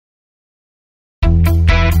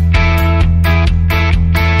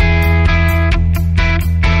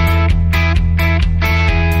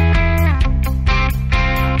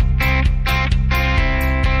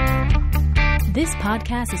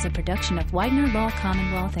podcast is a production of Widener Law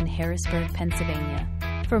Commonwealth in Harrisburg, Pennsylvania.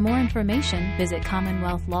 For more information, visit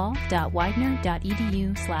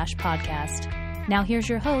commonwealthlaw.widener.edu/podcast. Now here's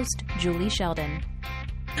your host, Julie Sheldon.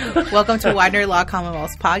 Welcome to Widener Law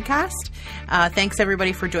Commonwealth's podcast. Thanks,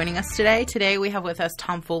 everybody, for joining us today. Today, we have with us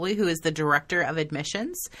Tom Foley, who is the Director of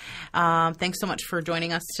Admissions. Thanks so much for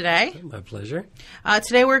joining us today. My pleasure.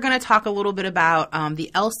 Today, we're going to talk a little bit about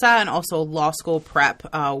the LSAT and also law school prep,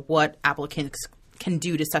 what applicants can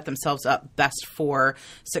do to set themselves up best for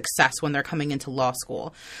success when they're coming into law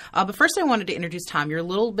school. But first, I wanted to introduce Tom. You're a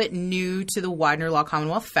little bit new to the Widener Law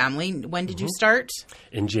Commonwealth family. When did you start?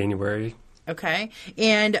 In January. Okay.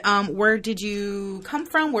 And where did you come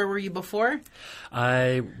from? Where were you before?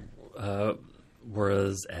 I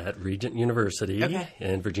was at Regent University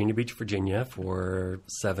in Virginia Beach, Virginia for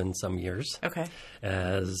 7-some years. Okay.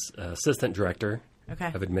 As Assistant Director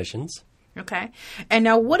of Admissions. Okay. And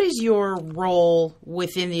now what is your role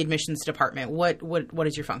within the admissions department? What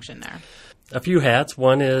is your function there? A few hats.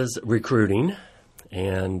 One is recruiting.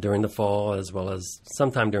 And during the fall, as well as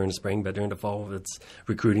sometime during the spring, but during the fall, it's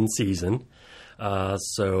recruiting season.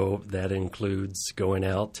 So that includes going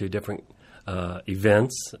out to different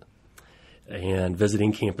events and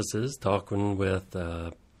visiting campuses, talking with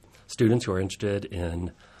students who are interested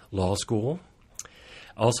in law school.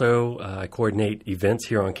 Also, I coordinate events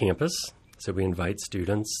here on campus. So we invite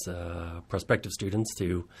students, prospective students,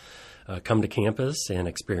 to come to campus and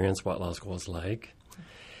experience what law school is like.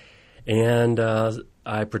 And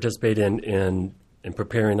I participate in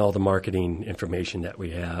preparing all the marketing information that we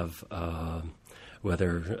have,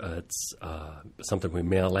 whether it's something we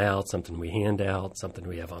mail out, something we hand out, something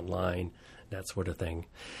we have online, that sort of thing.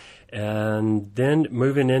 And then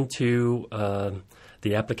moving into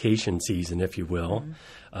the application season, if you will,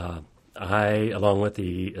 I, along with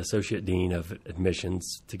the Associate Dean of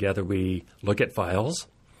Admissions, together we look at files.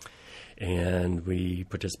 And we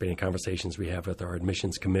participate in conversations we have with our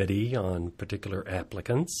admissions committee on particular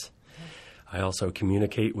applicants. I also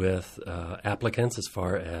communicate with applicants as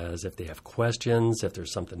far as if they have questions, if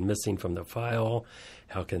there's something missing from the file,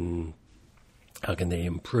 how can they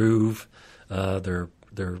improve their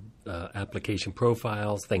application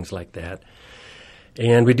profiles, things like that.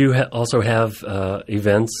 And we do also have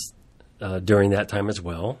events during that time as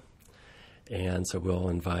well. And so we'll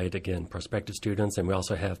invite, again, prospective students, and we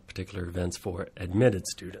also have particular events for admitted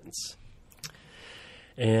students.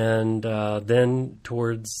 And then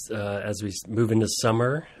towards, as we move into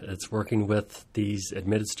summer, it's working with these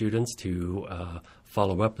admitted students to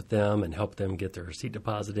follow up with them and help them get their receipt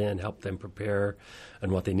deposit in, help them prepare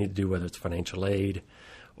on what they need to do, whether it's financial aid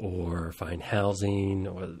or find housing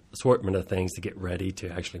or an assortment of things to get ready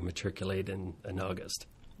to actually matriculate in August.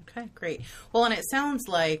 Okay, great. Well, and it sounds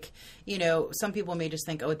like, some people may just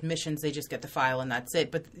think, admissions, they just get the file and that's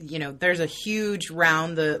it. But, there's a huge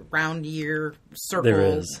round year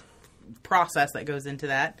circle process that goes into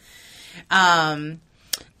that.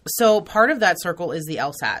 So part of that circle is the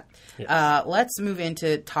LSAT. Yes. Let's move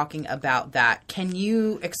into talking about that. Can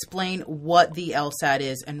you explain what the LSAT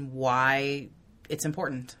is and why it's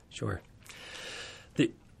important? Sure.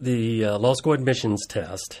 The law school admissions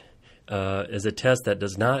test is a test that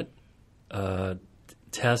does not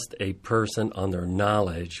test a person on their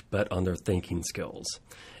knowledge, but on their thinking skills.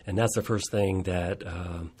 And that's the first thing that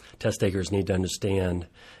test takers need to understand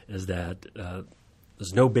is that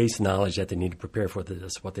there's no base knowledge that they need to prepare for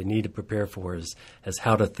this. What they need to prepare for is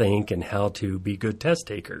how to think and how to be good test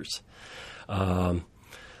takers. I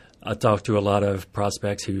talk to a lot of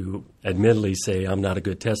prospects who admittedly say, I'm not a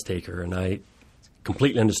good test taker, and I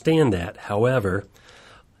completely understand that. However,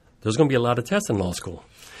 there's going to be a lot of tests in law school.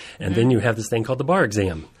 And then you have this thing called the bar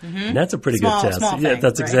exam. And that's a pretty good test. Yeah,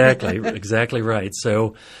 that's exactly right.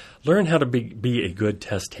 So learn how to be a good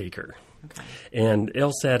test taker. Okay. And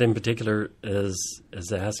LSAT in particular is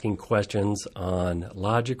asking questions on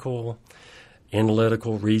logical,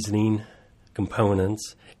 analytical reasoning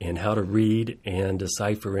components and how to read and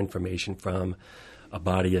decipher information from a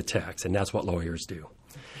body of text. And that's what lawyers do.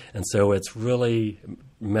 And so it's really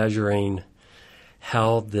measuring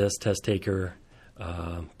how this test taker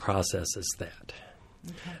processes that.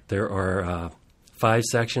 Okay. There are 5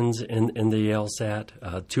 sections in the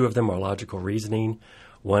LSAT. 2 of them are logical reasoning.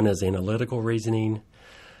 1 is analytical reasoning.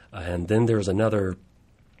 And then there's another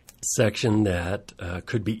section that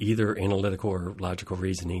could be either analytical or logical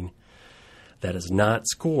reasoning that is not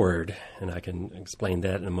scored, and I can explain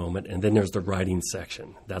that in a moment. And then there's the writing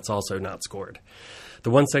section. That's also not scored.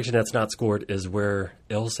 The one section that's not scored is where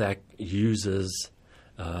LSAT uses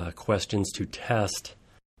questions to test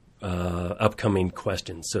upcoming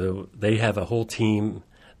questions. So they have a whole team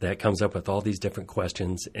that comes up with all these different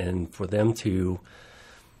questions, and for them to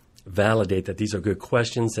validate that these are good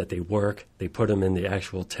questions, that they work, they put them in the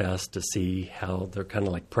actual test to see how they're kind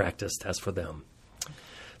of like practice tests for them.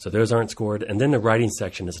 So those aren't scored. And then the writing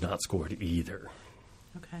section is not scored either.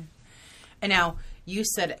 Okay. And now you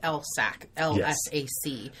said LSAC,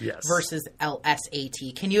 LSAC Yes. versus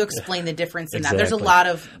LSAT. Can you explain the difference in that? Exactly. There's a lot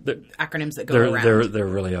of acronyms that go around. There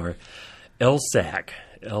really are. LSAC,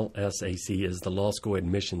 LSAC is the Law School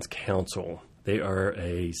Admissions Council. They are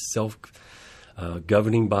a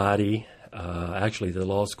self-governing body. Actually, the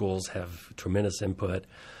law schools have tremendous input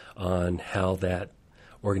on how that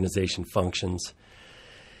organization functions.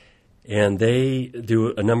 And they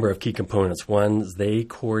do a number of key components. One, they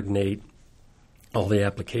coordinate all the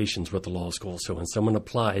applications with the law school. So when someone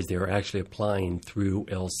applies, they are actually applying through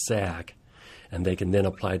LSAC, and they can then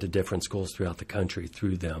apply to different schools throughout the country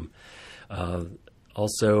through them.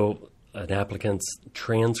 Also, an applicant's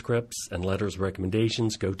transcripts and letters of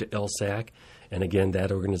recommendations go to LSAC, and again,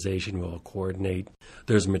 that organization will coordinate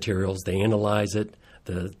those materials. They analyze it,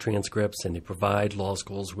 the transcripts, and they provide law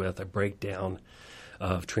schools with a breakdown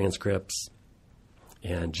of transcripts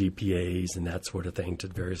and GPAs and that sort of thing to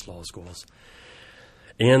various law schools.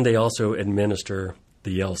 And they also administer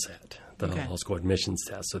the LSAT, the law school admissions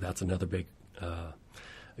test. So that's another big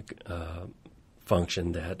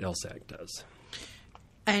function that LSAT does.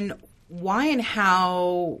 And why and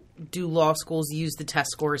how do law schools use the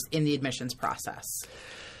test scores in the admissions process?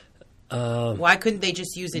 Why couldn't they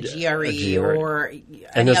just use a GRE or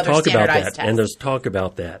any other standardized test? And there's talk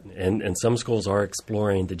about that. And some schools are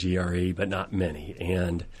exploring the GRE, but not many.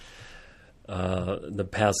 And the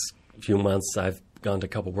past few months, I've gone to a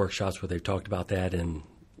couple workshops where they've talked about that, and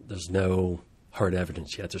there's no hard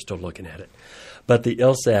evidence yet. They're still looking at it. But the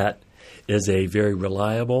LSAT is a very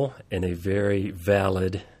reliable and a very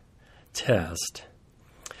valid test.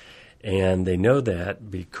 And they know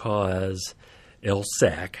that because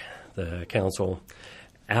LSAC, the council,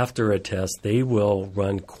 after a test, they will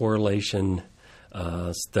run correlation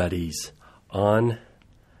studies on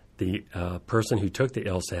the person who took the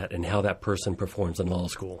LSAT and how that person performs in law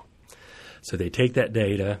school. So they take that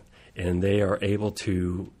data and they are able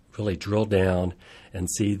to really drill down and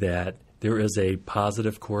see that there is a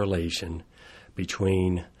positive correlation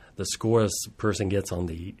between the score a person gets on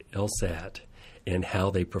the LSAT and how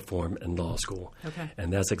they perform in law school. Okay.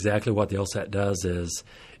 And that's exactly what the LSAT does, is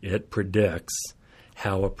it predicts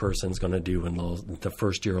how a person's going to do in the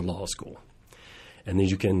first year of law school. And then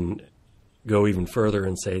you can go even further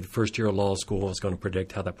and say the first year of law school is going to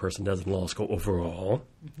predict how that person does in law school overall.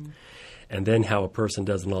 Mm-hmm. And then how a person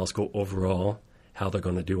does in law school overall, how they're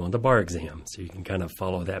going to do on the bar exam. So you can kind of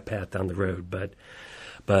follow that path down the road. But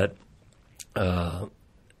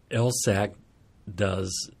LSAC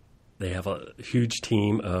they have a huge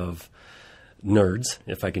team of nerds,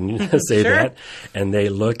 if I can say Sure. that, and they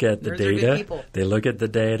look at the Nerds are good people. data. They look at the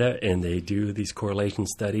data and they do these correlation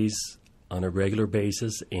studies on a regular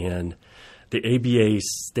basis. And the ABA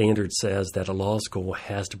standard says that a law school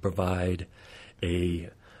has to provide a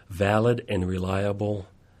valid and reliable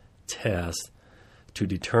test to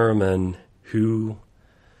determine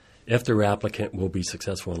if their applicant will be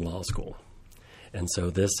successful in law school. And so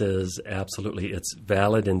this is absolutely, it's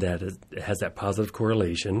valid in that it has that positive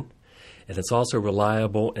correlation. And it's also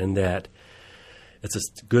reliable in that it's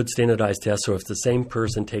a good standardized test. So if the same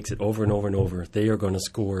person takes it over and over and over, they are going to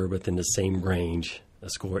score within the same range, a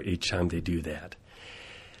score each time they do that.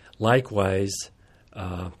 Likewise,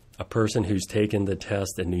 a person who's taken the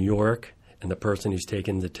test in New York and the person who's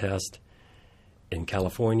taken the test in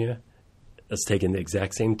California is taking the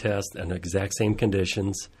exact same test and the exact same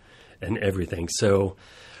conditions and everything. So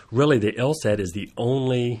really the LSAT is the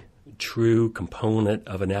only true component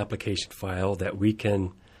of an application file that we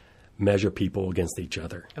can measure people against each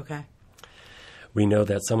other. Okay. We know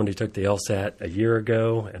that someone who took the LSAT a year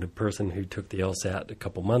ago and a person who took the LSAT a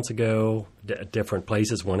couple months ago at different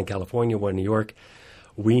places, one in California, one in New York,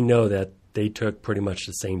 we know that they took pretty much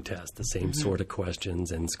the same test, the same sort of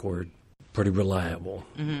questions, and scored pretty reliable.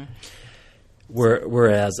 Mm-hmm.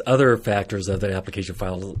 Whereas other factors of the application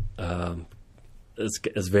file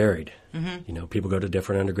is varied. Mm-hmm. You know, people go to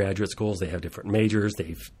different undergraduate schools. They have different majors.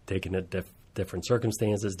 They've taken it different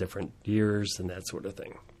circumstances, different years, and that sort of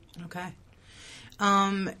thing. Okay.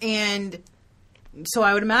 And so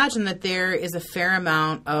I would imagine that there is a fair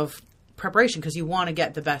amount of preparation because you want to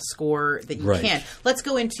get the best score that you can. Let's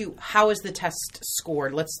go into how is the test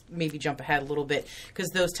scored. Let's maybe jump ahead a little bit because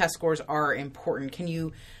those test scores are important. Can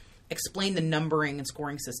you explain the numbering and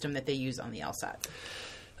scoring system that they use on the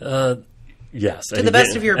LSAT? Yes. To the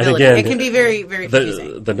best of your ability. It can be very, very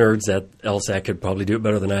confusing. The nerds at LSAT could probably do it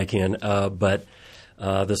better than I can, but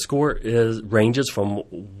the score ranges from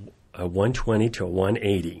a 120 to a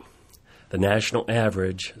 180. The national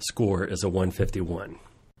average score is a 151.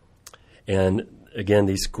 And again,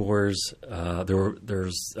 these scores,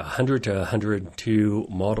 there's 100 to 102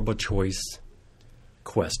 multiple choice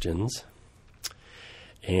questions.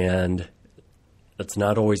 And it's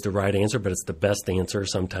not always the right answer, but it's the best answer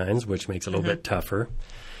sometimes, which makes it a little bit tougher.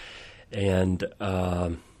 And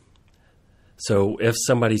so if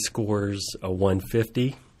somebody scores a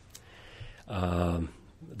 150, then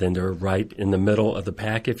they're right in the middle of the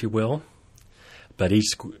pack, if you will. But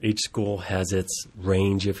each school has its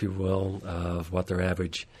range, if you will, of what their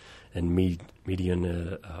average and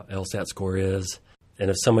median LSAT score is.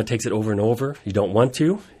 And if someone takes it over and over, you don't want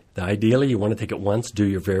to. Ideally, you want to take it once, do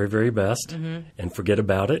your very, very best, and forget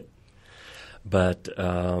about it. But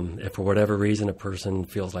if for whatever reason a person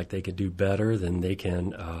feels like they could do better, then they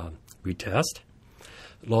can retest.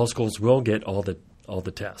 Law schools will get all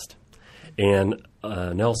the tests. And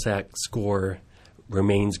an LSAT score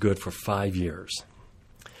remains good for 5 years.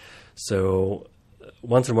 So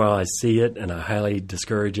once in a while I see it, and I highly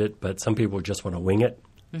discourage it, but some people just want to wing it.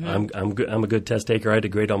 I'm a good test taker. I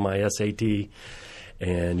did great on my SAT,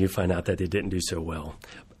 and you find out that they didn't do so well.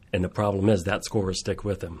 And the problem is that score will stick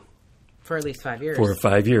with them. For at least 5 years. For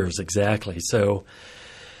 5 years, exactly. So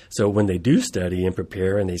when they do study and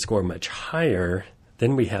prepare and they score much higher,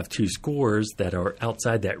 then we have two scores that are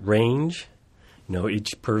outside that range. You know, each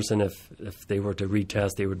person, if they were to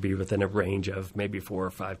retest, they would be within a range of maybe 4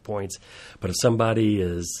 or 5 points. But if somebody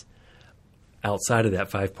is outside of that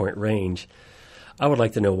 5-point range, I would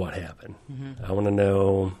like to know what happened. I want to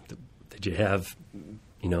know, did you have,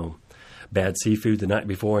 bad seafood the night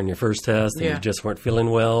before in your first test and you just weren't feeling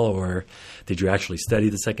well, or did you actually study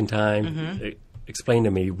the second time? Explain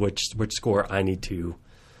to me which score I need to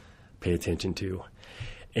pay attention to.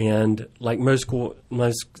 And like most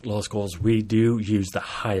law schools, we do use the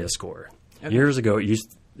highest score. Okay. Years ago,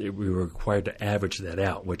 we were required to average that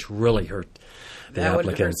out, which really hurt the applicants.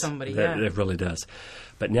 Would hurt somebody, It really does.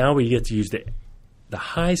 But now we get to use the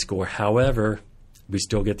high score. However, we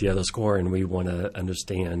still get the other score, and we want to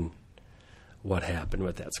understand what happened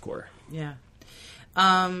with that score. Yeah.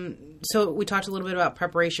 So we talked a little bit about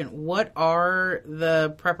preparation. What are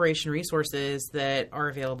the preparation resources that are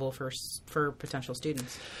available for potential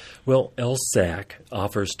students? Well, LSAC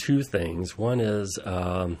offers two things. One is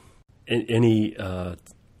any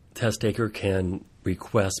test taker can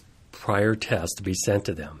request prior tests to be sent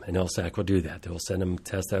to them, and LSAC will do that. They'll send them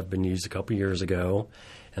tests that have been used a couple years ago,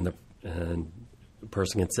 and the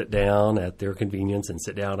person can sit down at their convenience and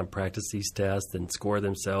sit down and practice these tests and score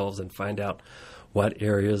themselves and find out what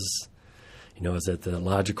areas, is it the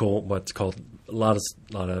logical, what's called, a lot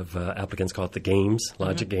of applicants call it the games,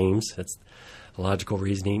 logic games. It's logical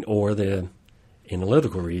reasoning or the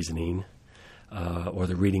analytical reasoning or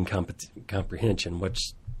the reading comprehension,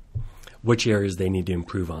 which areas they need to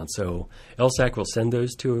improve on. So LSAC will send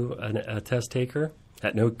those to a test taker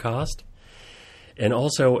at no cost. And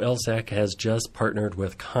also, LSAC has just partnered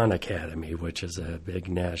with Khan Academy, which is a big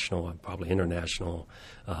national, probably international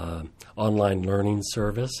online learning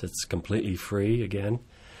service. It's completely free, again.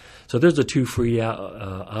 So there's the two free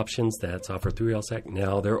options that's offered through LSAC.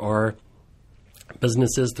 Now, there are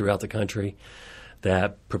businesses throughout the country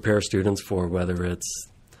that prepare students for whether it's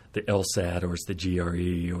the LSAT or it's the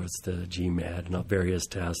GRE or it's the GMAT and various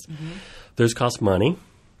tests. Those cost money.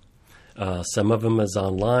 Some of them is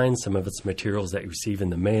online, some of it's materials that you receive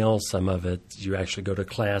in the mail, some of it you actually go to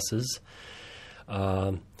classes.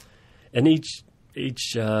 And each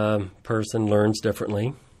person learns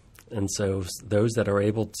differently. And so those that are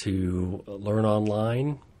able to learn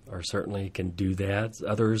online certainly can do that.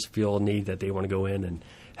 Others feel a need that they want to go in and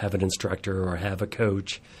have an instructor or have a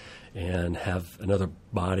coach and have another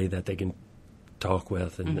body that they can talk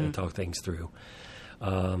with and talk things through.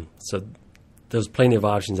 So there's plenty of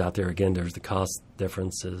options out there. Again, there's the cost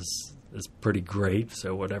difference is pretty great.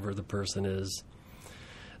 So whatever the person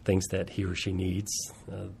thinks that he or she needs,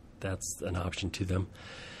 that's an option to them.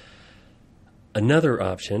 Another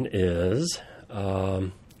option is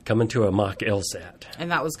coming to a mock LSAT.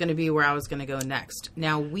 And that was going to be where I was going to go next.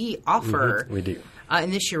 Now, we offer... We do.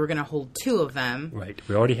 And this year we're going to hold 2 of them. Right.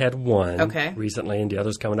 We already had one recently, and the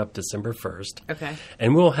other's coming up December 1st. Okay.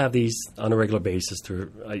 And we'll have these on a regular basis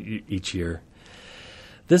through each year.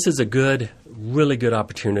 This is a really good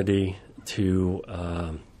opportunity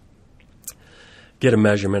to get a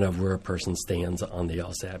measurement of where a person stands on the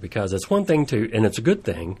LSAT, because it's one thing and it's a good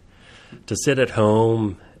thing, to sit at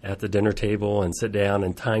home at the dinner table and sit down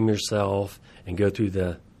and time yourself and go through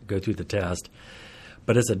the test.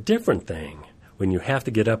 But it's a different thing when you have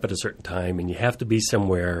to get up at a certain time and you have to be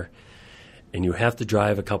somewhere and you have to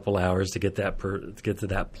drive a couple hours to get to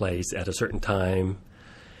that place at a certain time.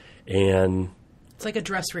 And it's like a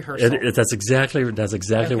dress rehearsal. That's exactly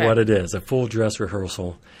okay. What it is, a full dress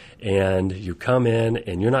rehearsal. And you come in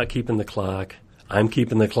and you're not keeping the clock. I'm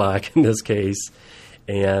keeping the clock in this case.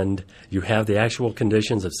 And you have the actual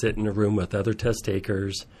conditions of sitting in a room with other test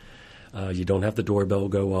takers. You don't have the doorbell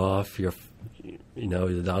go off. The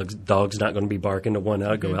dog's not going to be barking to one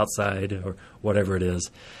out, go outside or whatever it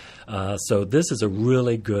is. So this is a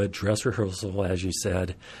really good dress rehearsal, as you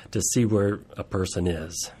said, to see where a person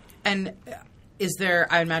is. And is there,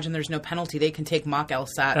 I imagine there's no penalty. They can take mock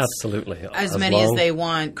LSATs. Absolutely. As many as they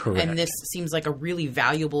want. Correct. And this seems like a really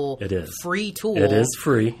valuable free tool. It is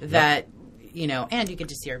free. That, and you get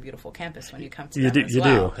to see our beautiful campus when you come to You them as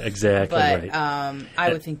well. do. Exactly but, right.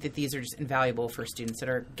 I would think that these are just invaluable for students that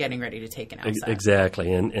are getting ready to take an LSAT.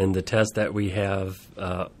 Exactly. And the test that we have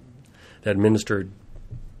that administered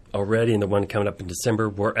already and the one coming up in December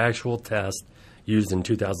were actual tests used in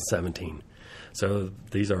 2017. So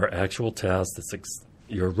these are actual tests.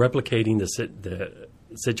 You're replicating the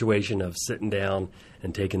situation of sitting down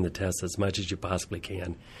and taking the test as much as you possibly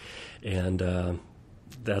can. And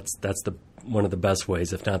that's one of the best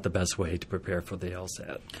ways, if not the best way, to prepare for the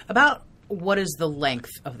LSAT. About what is the length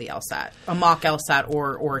of the LSAT, a mock LSAT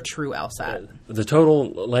or a true LSAT? The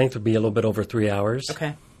total length would be a little bit over 3 hours.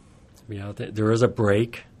 Okay. There is a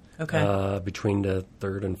break between the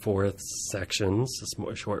third and fourth sections,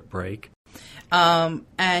 a short break.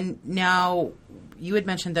 And now you had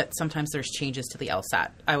mentioned that sometimes there's changes to the LSAT.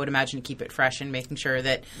 I would imagine to keep it fresh and making sure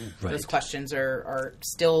that those questions are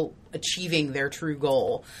still achieving their true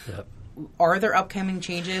goal. Yep. Are there upcoming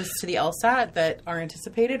changes to the LSAT that are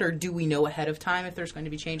anticipated, or do we know ahead of time if there's going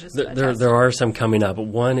to be changes to that test? There are some coming up.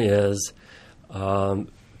 One is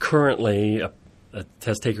currently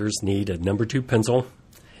test takers need a number 2 pencil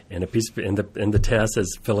and a piece of, and the test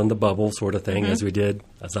is fill in the bubble sort of thing, as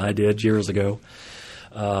I did years ago.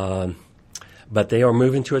 But they are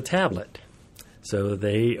moving to a tablet. So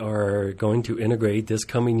they are going to integrate this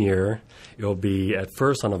coming year. It will be at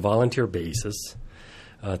first on a volunteer basis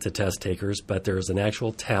to test takers, but there's an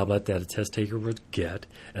actual tablet that a test taker would get,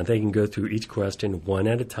 and they can go through each question one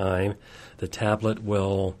at a time. The tablet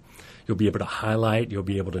you'll be able to highlight, you'll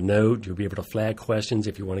be able to note, you'll be able to flag questions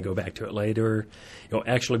if you want to go back to it later. There'll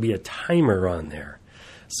actually be a timer on there.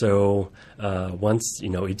 So once,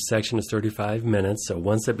 each section is 35 minutes. So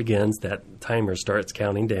once it begins, that timer starts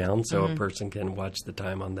counting down so a person can watch the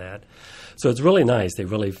time on that. So it's really nice. They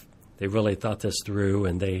really thought this through,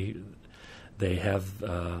 and they have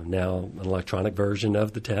now an electronic version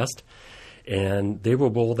of the test. And they will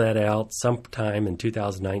roll that out sometime in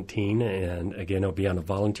 2019. And again, it'll be on a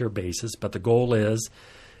volunteer basis. But the goal is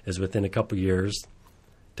within a couple years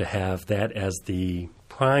to have that as the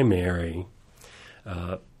primary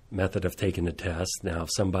method of taking the test. Now, if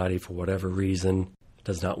somebody, for whatever reason,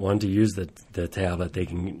 does not want to use the tablet, they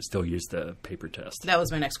can still use the paper test. That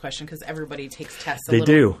was my next question, because everybody takes tests a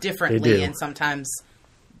little differently, and sometimes,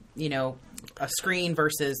 a screen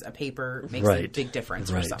versus a paper makes a big difference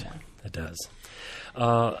for someone. It does.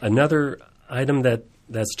 Another item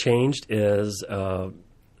that's changed is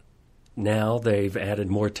now they've added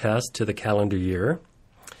more tests to the calendar year.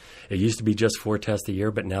 It used to be just 4 tests a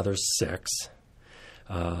year, but now there's 6.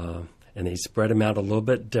 And they spread them out a little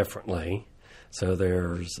bit differently. So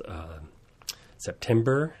there's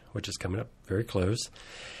September, which is coming up very close,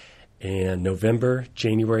 and November,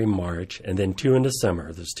 January, March, and then 2 in the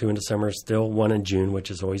summer. There's 2 in the summer, still 1 in June, which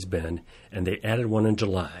has always been, and they added 1 in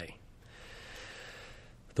July.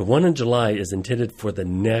 The 1 in July is intended for the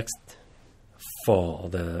next fall,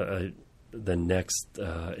 the next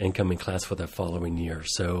incoming class for the following year.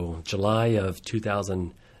 So July of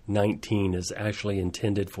 2019 is actually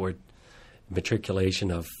intended for matriculation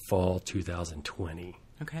of fall 2020.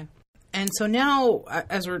 Okay. And so now,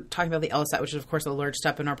 as we're talking about the LSAT, which is, of course, a large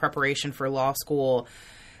step in our preparation for law school,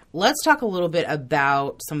 let's talk a little bit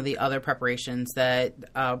about some of the other preparations that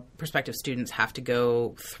prospective students have to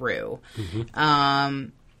go through.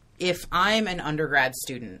 If I'm an undergrad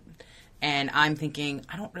student and I'm thinking,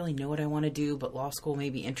 I don't really know what I want to do, but law school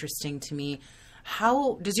may be interesting to me,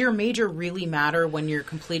 how does your major really matter when you're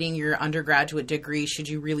completing your undergraduate degree? Should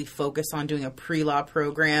you really focus on doing a pre-law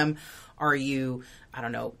program? Are you,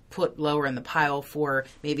 put lower in the pile for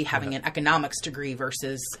maybe having an economics degree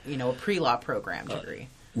versus, a pre-law program degree?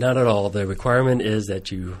 Not at all. The requirement is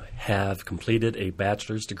that you have completed a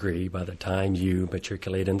bachelor's degree by the time you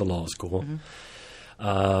matriculate into law school.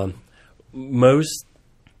 Most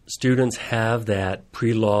students have that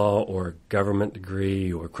pre-law or government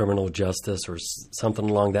degree or criminal justice or something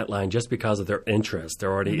along that line just because of their interest.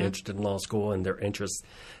 They're already interested in law school, and their interest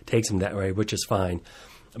takes them that way, which is fine.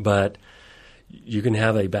 But you can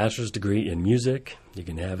have a bachelor's degree in music. You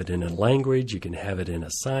can have it in a language. You can have it in a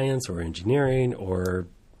science or engineering or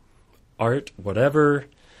art, whatever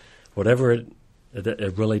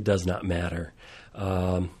it really does not matter.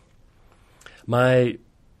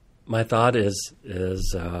 My thought is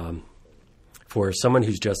for someone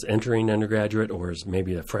who's just entering undergraduate or is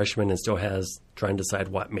maybe a freshman and still trying to decide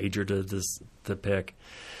what major to pick,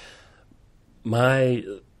 my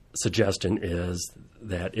suggestion is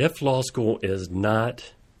that if law school is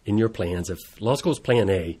not in your plans, if law school is plan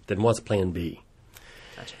A, then what's plan B?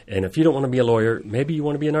 Gotcha. And if you don't want to be a lawyer, maybe you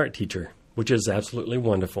want to be an art teacher, which is absolutely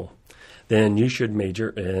wonderful, then you should major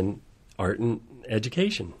in art and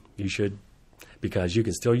education. You should, because you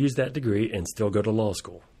can still use that degree and still go to law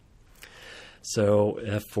school. So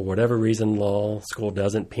if for whatever reason law school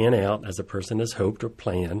doesn't pan out as a person has hoped or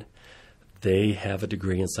planned, they have a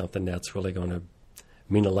degree in something that's really going to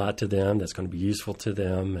mean a lot to them, that's going to be useful to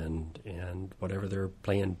them, and whatever their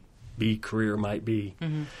plan B career might be.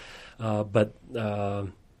 But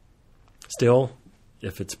still,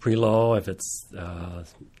 if it's pre-law, if it's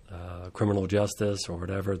criminal justice or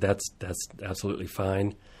whatever, that's absolutely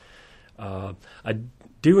fine. I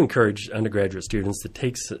do encourage undergraduate students to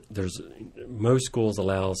take. Most schools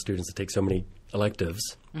allow students to take so many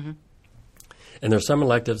electives, and there's some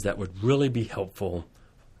electives that would really be helpful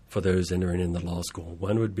for those entering in the law school.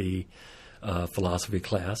 One would be a philosophy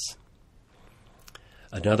class.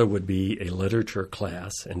 Another would be a literature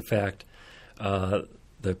class. In fact,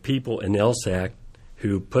 the people in LSAT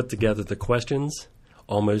who put together the questions,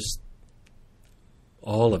 almost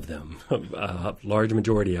all of them, a large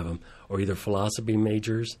majority of them, are either philosophy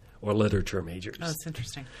majors or literature majors. Oh, that's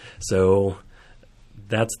interesting. So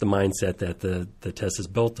that's the mindset that the test is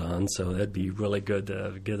built on. So that'd be really good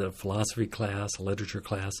to get a philosophy class, a literature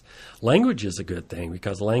class. Language is a good thing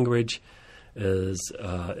because language is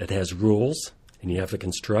it has rules, and you have to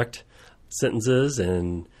construct sentences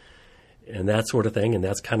and that sort of thing. And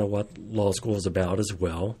that's kind of what law school is about as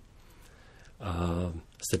well.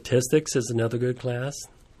 Statistics is another good class.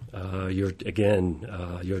 You're getting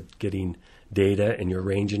data and you're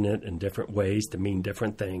arranging it in different ways to mean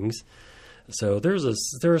different things. So there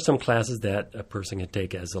are some classes that a person can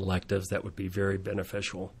take as electives that would be very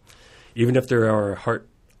beneficial. Even if there are a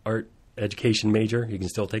art education major, you can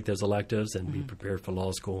still take those electives and be prepared for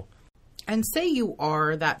law school. And say you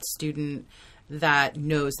are that student that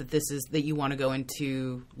knows that you want to go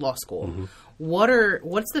into law school.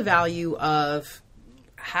 What's the value of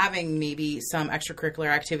having maybe some extracurricular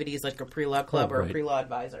activities like a pre-law club or a pre-law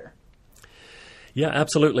advisor? Yeah,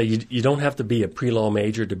 absolutely. You don't have to be a pre-law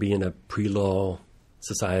major to be in a pre-law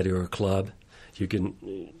society or a club. You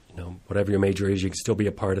can, whatever your major is, you can still be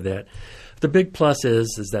a part of that. The big plus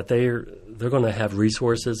is that they're going to have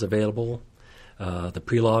resources available. The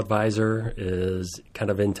pre-law advisor is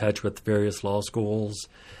kind of in touch with various law schools.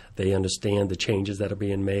 They understand the changes that are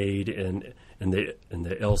being made in the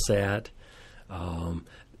LSAT.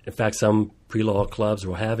 In fact, some pre-law clubs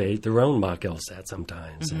will have their own mock LSAT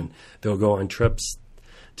sometimes, and they'll go on trips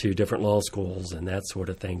to different law schools and that sort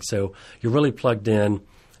of thing. So you're really plugged in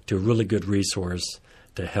to a really good resource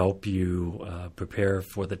to help you prepare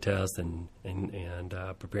for the test and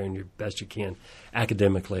preparing your best you can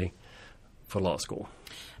academically for law school.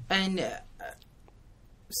 And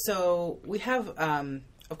so we have,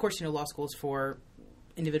 of course, law schools for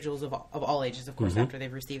individuals of all ages, of course, after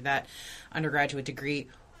they've received that undergraduate degree.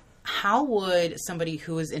 How would somebody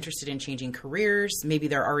who is interested in changing careers, maybe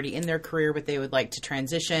they're already in their career, but they would like to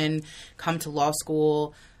transition, come to law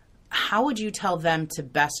school, how would you tell them to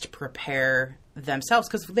best prepare themselves?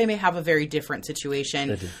 Because they may have a very different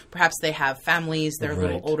situation. Perhaps they have families. They're a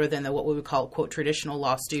little older than what we would call, quote, traditional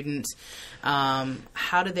law students.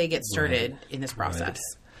 How do they get started in this process?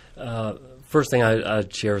 First thing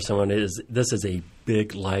I'd share with someone is this is a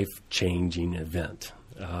big life-changing event.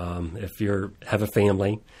 If you have a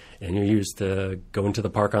family and you're used to going to the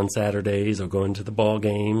park on Saturdays or going to the ball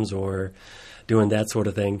games or doing that sort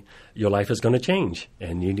of thing, your life is going to change.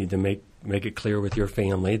 And you need to make it clear with your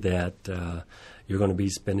family that you're going to be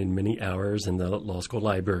spending many hours in the law school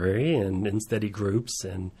library and in study groups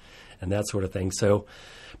and that sort of thing. So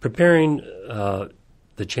preparing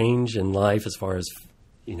the change in life as far as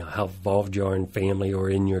how involved you are in family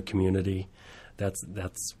or in your community,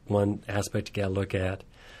 that's one aspect you got to look at.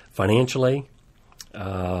 Financially,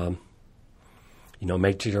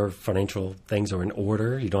 make sure financial things are in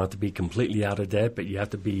order. You don't have to be completely out of debt, but you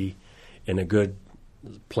have to be in a good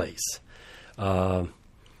place.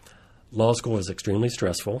 Law school is extremely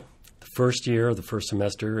stressful. The first year, the first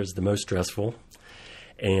semester is the most stressful.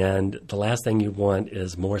 And the last thing you want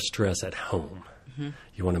is more stress at home. Mm-hmm.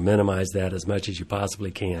 You want to minimize that as much as you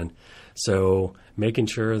possibly can. So making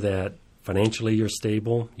sure that financially you're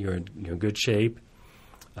stable, you're in good shape,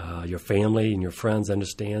 your family and your friends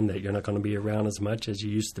understand that you're not going to be around as much as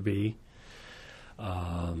you used to be.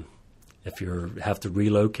 If you have to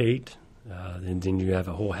relocate, then you have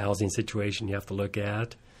a whole housing situation you have to look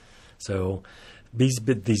at. So these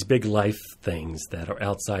big life things that are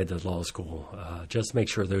outside the law school, just make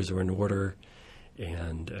sure those are in order.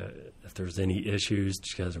 And if there's any issues,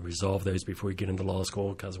 just got to resolve those before you get into law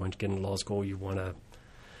school, because once you get into law school, you want to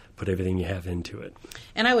put everything you have into it.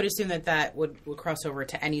 And I would assume that would cross over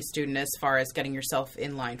to any student as far as getting yourself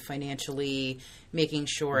in line financially, making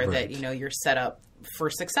sure Right. that, you're set up for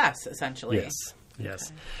success, essentially.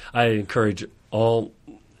 Yes. Okay. I encourage all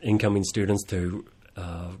incoming students to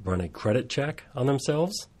run a credit check on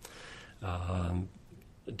themselves,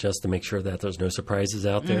 just to make sure that there's no surprises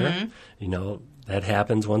out there. Mm-hmm. That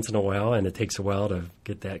happens once in a while, and it takes a while to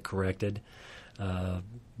get that corrected.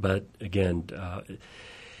 But again,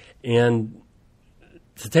 and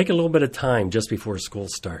to take a little bit of time just before school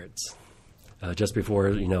starts, just before,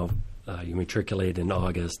 you matriculate in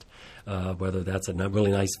August, whether that's a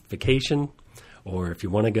really nice vacation or if you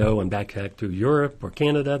want to go and backpack through Europe or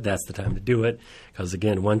Canada, that's the time to do it. Because,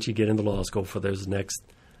 again, once you get into law school for those next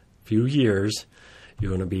few years, you're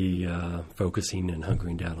going to be focusing and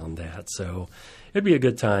hunkering down on that. So it'd be a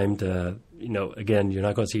good time to, again, you're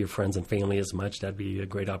not going to see your friends and family as much. That'd be a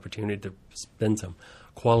great opportunity to spend some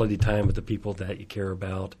quality time with the people that you care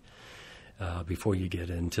about before you get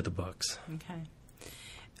into the books. Okay.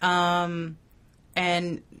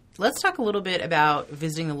 And let's talk a little bit about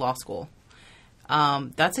visiting the law school.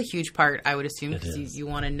 That's a huge part, I would assume, because you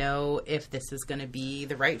want to know if this is going to be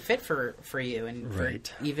the right fit for you and Right.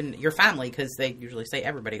 for even your family, because they usually say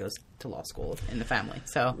everybody goes to law school in the family.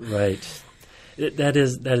 So Right. That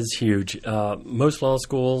is huge. Most law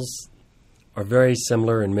schools are very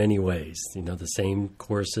similar in many ways. The same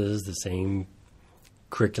courses, the same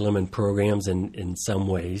curriculum and programs in some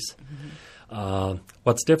ways. Mm-hmm.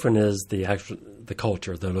 What's different is the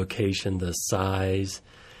culture, the location, the size,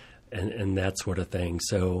 and that sort of thing.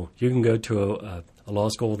 So you can go to a law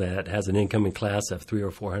school that has an incoming class of 300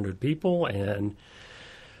 or 400 people and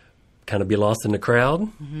kind of be lost in the crowd.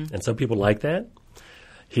 Mm-hmm. And some people like that.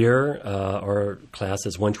 Here, our class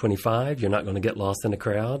is 125. You're not going to get lost in the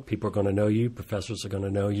crowd. People are going to know you. Professors are going to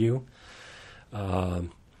know you. The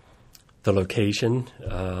location,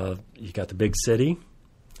 you got the big city,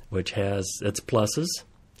 which has its pluses.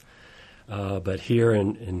 But here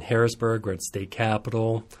in Harrisburg, we're at state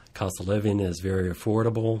capital. Cost of living is very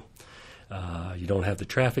affordable. You don't have the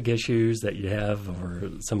traffic issues that you have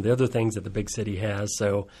or some of the other things that the big city has.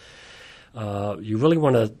 So you really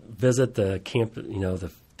want to visit the camp,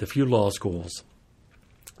 the few law schools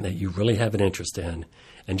that you really have an interest in,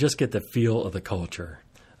 and just get the feel of the culture.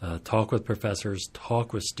 Talk with professors,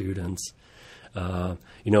 talk with students.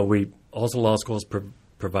 We also law schools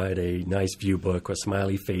provide a nice view book with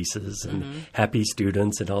smiley faces and mm-hmm. happy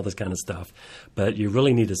students and all this kind of stuff. But you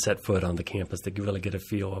really need to set foot on the campus to really get a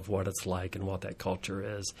feel of what it's like and what that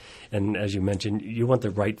culture is. And as you mentioned, you want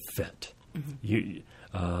the right fit.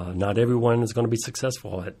 Mm-hmm. Not everyone is going to be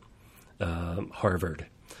successful at Harvard.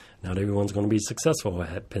 Not everyone's going to be successful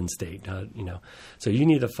at Penn State. So you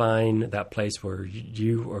need to find that place where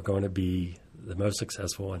you are going to be the most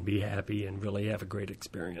successful and be happy and really have a great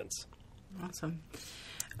experience. Awesome.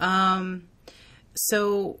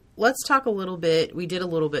 So let's talk a little bit. We did a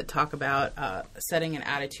little bit talk about setting an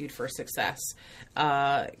attitude for success.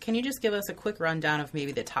 Can you just give us a quick rundown of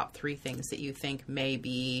maybe the top 3 things that you think may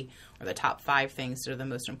be, or the top 5 things that are the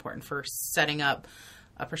most important for setting up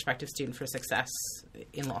a prospective student for success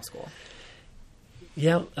in law school?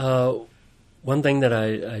 Yeah. One thing that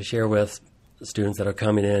I share with students that are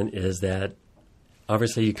coming in is that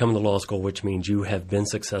obviously you come to law school, which means you have been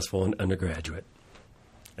successful in undergraduate.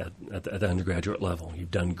 At the undergraduate level, you've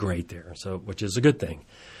done great there, so which is a good thing.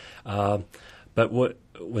 But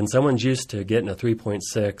when someone's used to getting a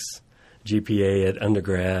 3.6 GPA at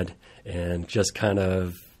undergrad and just kind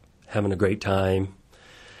of having a great time,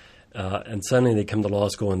 and suddenly they come to law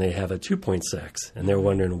school and they have a 2.6, and they're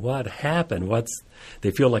wondering what happened. They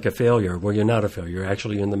feel like a failure. Well, you're not a failure. You're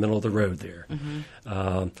actually in the middle of the road there.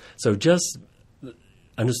 Mm-hmm. So just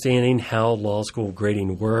understanding how law school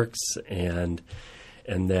grading works and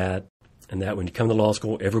that when you come to law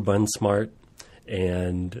school, everyone's smart,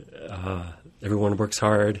 and everyone works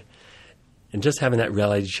hard. And just having that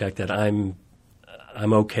reality check that I'm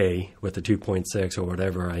okay with the 2.6 or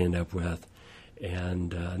whatever I end up with,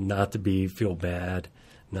 and not to feel bad.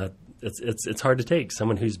 It's hard to take.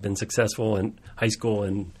 Someone who's been successful in high school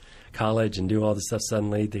and college and do all this stuff,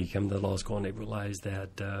 suddenly they come to law school and they realize that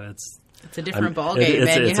it's a different ballgame,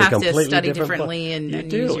 and you have to study differently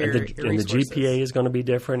and use your resources. And the GPA is going to be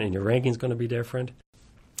different, and your ranking is going to be different.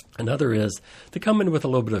 Another is to come in with a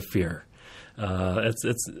little bit of fear. It's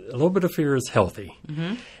a little bit of fear is healthy,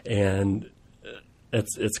 and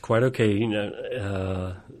it's quite okay,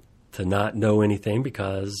 to not know anything,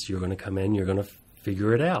 because you're going to come in, you're going to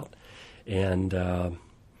figure it out, and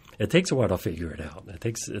it takes a while to figure it out.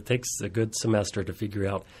 It takes a good semester to figure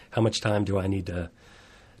out how much time do I need to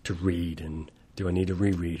read, and do I need to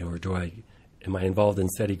reread, or am I involved in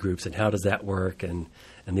study groups, and how does that work, and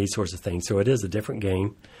these sorts of things. So it is a different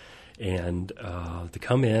game, and to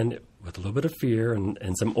come in with a little bit of fear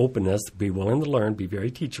and some openness, be willing to learn, be very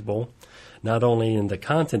teachable, not only in the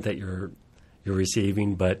content that you're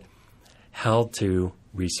receiving, but how to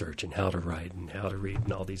research and how to write and how to read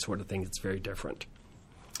and all these sort of things. It's very different.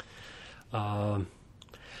 Come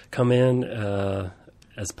in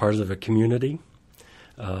as part of a community.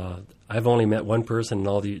 I've only met one person in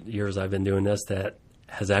all the years I've been doing this that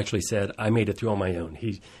has actually said, I made it through on my own.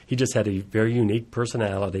 He just had a very unique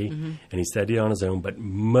personality, and he studied on his own. But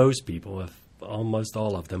most people, almost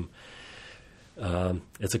all of them,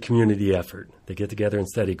 it's a community effort. They get together in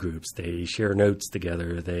study groups. They share notes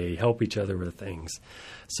together. They help each other with things.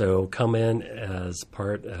 So come in as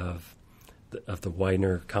part of the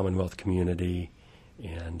Widener Commonwealth community,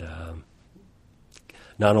 and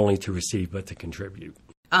not only to receive but to contribute.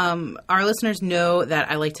 Our listeners know that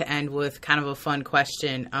I like to end with kind of a fun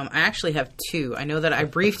question. I actually have two. I know that I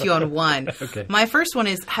briefed you on one. Okay. My first one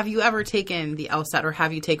is, have you ever taken the LSAT, or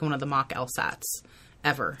have you taken one of the mock LSATs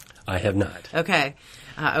ever? I have not. Okay.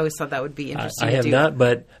 I always thought that would be interesting I have not,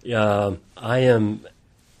 but I am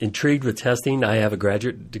intrigued with testing. I have a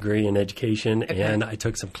graduate degree in education, and I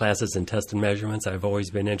took some classes in test and measurements. I've always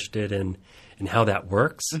been interested in how that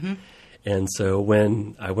works. And so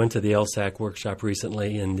when I went to the LSAC workshop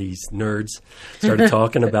recently, and these nerds started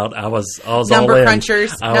talking about, I was number all in.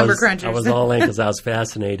 Crunchers. I was all in because I was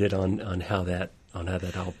fascinated on how that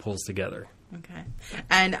all pulls together. Okay.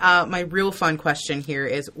 And my real fun question here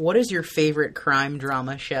is, what is your favorite crime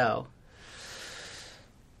drama show?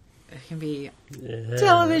 It can be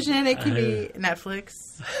television. It can be Netflix.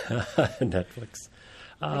 Netflix.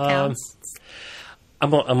 It counts.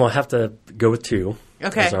 I'm gonna have to go with two.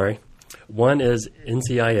 Okay. I'm sorry. One is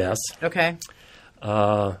NCIS. Okay.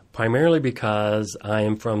 Primarily because I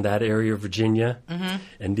am from that area of Virginia,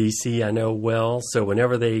 and D.C. I know well. So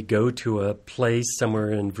whenever they go to a place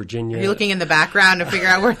somewhere in Virginia, Are you looking in the background to figure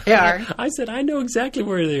out where they are? I said, I know exactly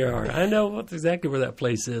where they are. I know exactly where that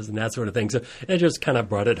place is, and that sort of thing. So it just kind of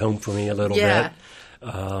brought it home for me a little bit.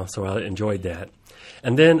 So I enjoyed that.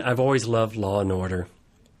 And then I've always loved Law and Order.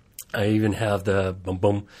 I even have the boom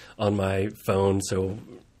boom on my phone, so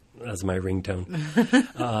as my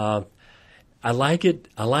ringtone. I like it.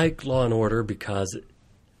 I like Law and Order because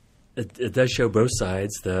it does show both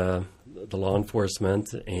sides, the law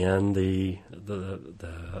enforcement and the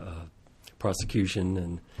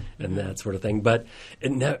prosecution and that sort of thing. But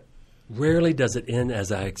rarely does it end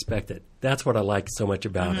as I expected. That's what I like so much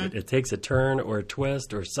about it. It takes a turn or a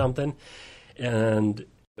twist or something, and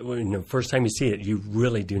when the first time you see it, you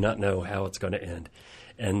really do not know how it's going to end.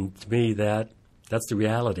 And to me, that's the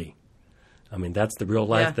reality. I mean, that's the real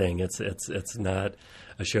life thing. It's not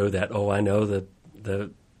a show that, I know the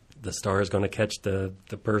star is going to catch the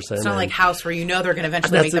person. It's not like House, where you know they're going to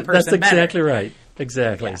eventually make the person better. That's exactly better. right.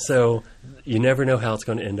 Exactly. Yes. So you never know how it's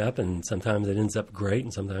going to end up, and sometimes it ends up great,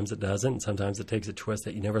 and sometimes it doesn't, and sometimes it takes a twist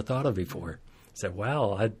that you never thought of before. You said,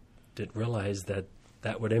 wow, I didn't realize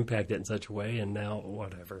that would impact it in such a way, and now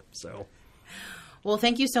whatever. So... Well,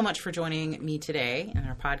 thank you so much for joining me today in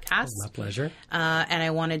our podcast. My pleasure. And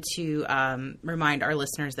I wanted to remind our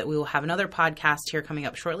listeners that we will have another podcast here coming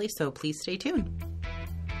up shortly, so please stay tuned.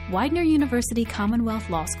 Widener University Commonwealth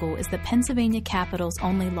Law School is the Pennsylvania capital's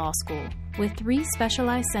only law school, with 3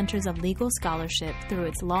 specialized centers of legal scholarship through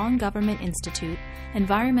its Law and Government Institute,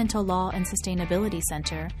 Environmental Law and Sustainability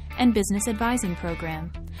Center, and Business Advising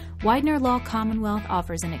Program. Widener Law Commonwealth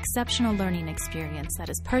offers an exceptional learning experience that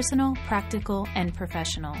is personal, practical, and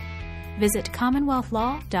professional. Visit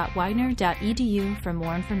commonwealthlaw.widener.edu for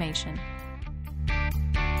more information.